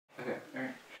Okay,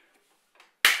 alright.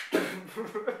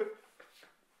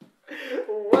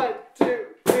 1, 2,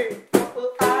 3, 4.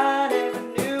 Well, I never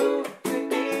knew it'd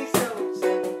be so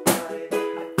simple, but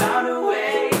I found a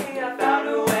way, I found a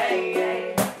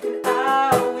way. And I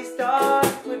always thought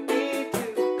it would be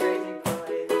too crazy, but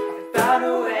I found a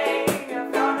way,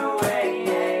 I found a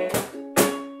way.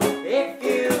 If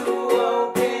you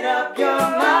open up your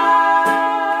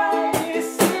mind, you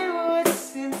see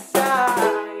what's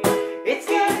inside. It's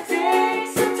gonna take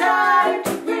some time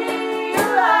to realize,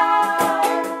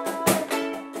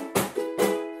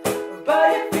 but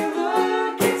if you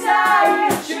look inside,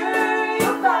 I'm sure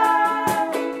you'll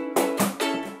find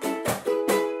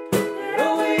that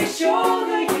over your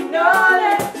shoulder, you know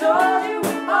that I told you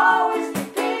we'll always be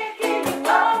picking you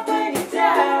up when you're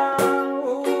down.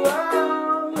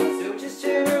 So just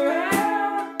turn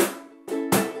around.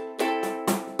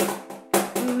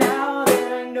 Now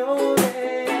that I know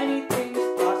that anything is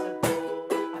possible,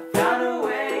 I found a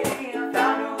way, I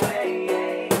found a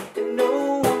way. And no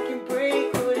one can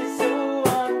break what is so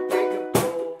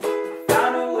unbreakable. I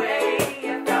found a way,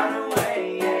 I found a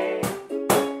way.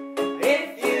 If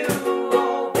you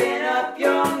open up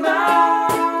your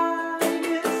mind,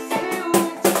 you'll see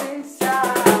what's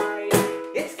inside.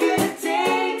 It's gonna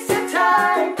take some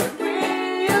time to realize,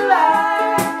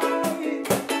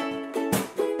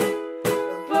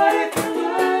 but if you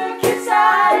look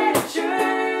inside, I'm sure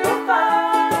you'll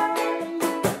find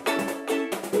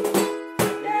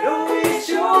that over your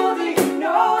shoulder, you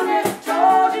know that I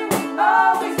told you we'll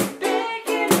always be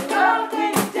picking you up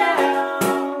when you're down.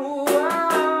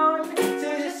 So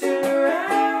just turn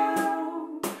around.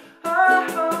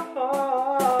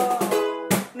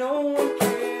 No one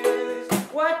cares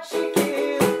what you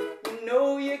give. You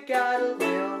know you gotta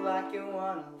live like you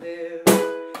wanna live.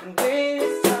 And when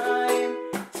it's time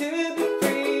to be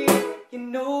free, you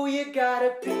know you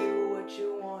gotta be what you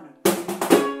wanna be.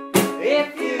 If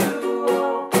you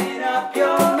open up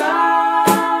your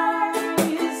mind,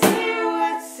 you see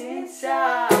what's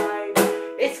inside.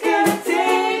 It's gonna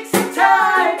take some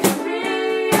time to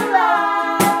realize,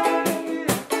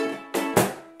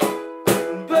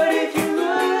 but if you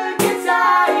look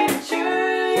inside, I'm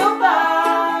sure you'll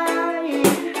find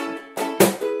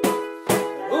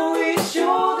over your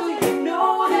shoulder, you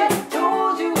know that I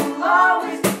told you we'll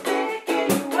always be picking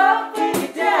you up when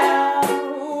you're down.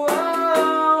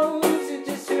 So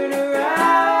just turn around.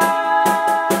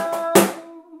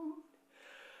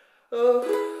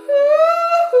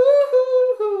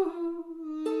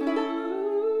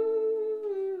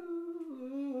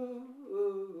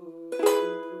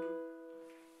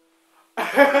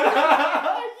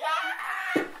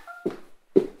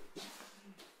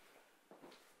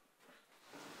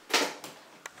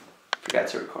 Forgot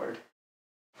to record.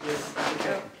 Yes,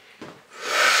 okay.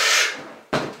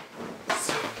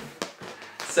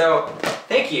 So,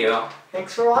 thank you.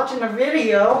 Thanks for watching the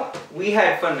video. We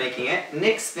had fun making it.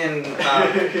 Nick's been, well,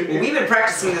 we've been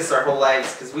practicing this our whole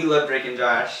lives because we love Drake and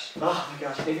Josh. Oh my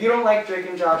gosh. If you don't like Drake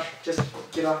and Josh, just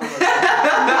get off of us.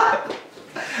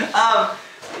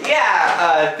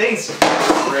 Yeah, thanks.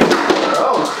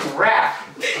 Oh crap.